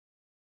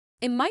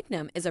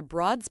Imipenem is a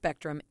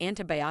broad-spectrum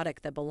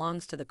antibiotic that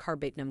belongs to the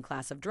carbapenem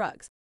class of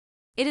drugs.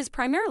 It is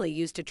primarily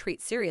used to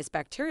treat serious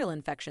bacterial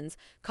infections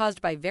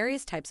caused by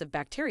various types of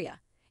bacteria,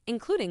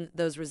 including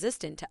those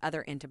resistant to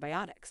other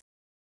antibiotics.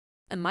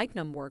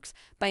 Imipenem works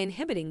by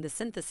inhibiting the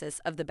synthesis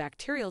of the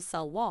bacterial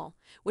cell wall,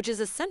 which is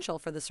essential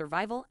for the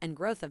survival and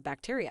growth of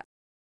bacteria.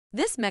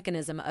 This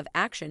mechanism of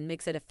action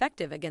makes it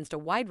effective against a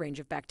wide range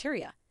of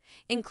bacteria,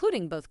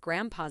 including both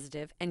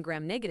gram-positive and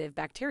gram-negative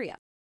bacteria.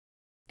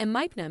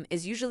 Imipenem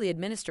is usually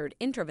administered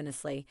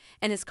intravenously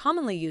and is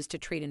commonly used to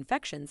treat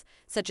infections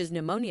such as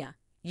pneumonia,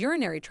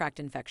 urinary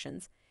tract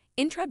infections,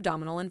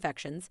 intra-abdominal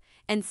infections,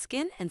 and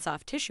skin and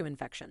soft tissue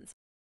infections.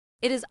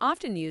 It is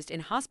often used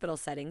in hospital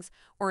settings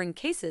or in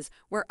cases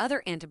where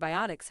other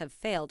antibiotics have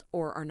failed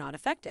or are not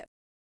effective.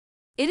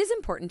 It is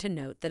important to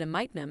note that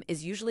imipenem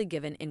is usually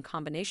given in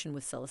combination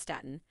with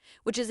cystatin,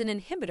 which is an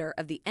inhibitor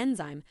of the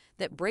enzyme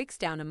that breaks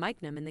down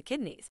imipenem in the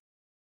kidneys.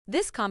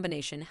 This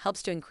combination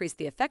helps to increase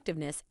the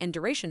effectiveness and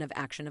duration of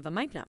action of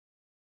imipenem.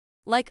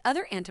 Like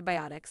other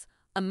antibiotics,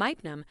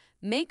 imipenem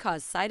may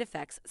cause side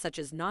effects such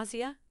as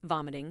nausea,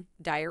 vomiting,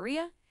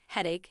 diarrhea,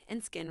 headache,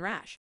 and skin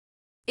rash.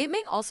 It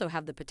may also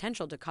have the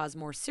potential to cause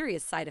more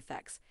serious side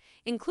effects,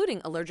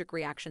 including allergic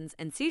reactions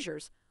and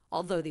seizures,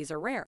 although these are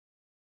rare.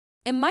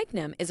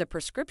 Imipenem is a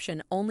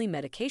prescription-only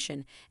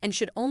medication and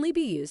should only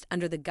be used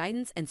under the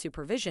guidance and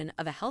supervision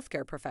of a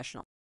healthcare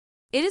professional.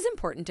 It is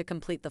important to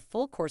complete the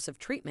full course of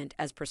treatment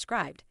as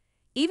prescribed,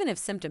 even if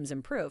symptoms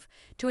improve,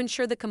 to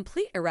ensure the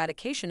complete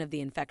eradication of the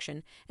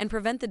infection and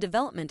prevent the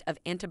development of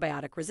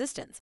antibiotic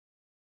resistance.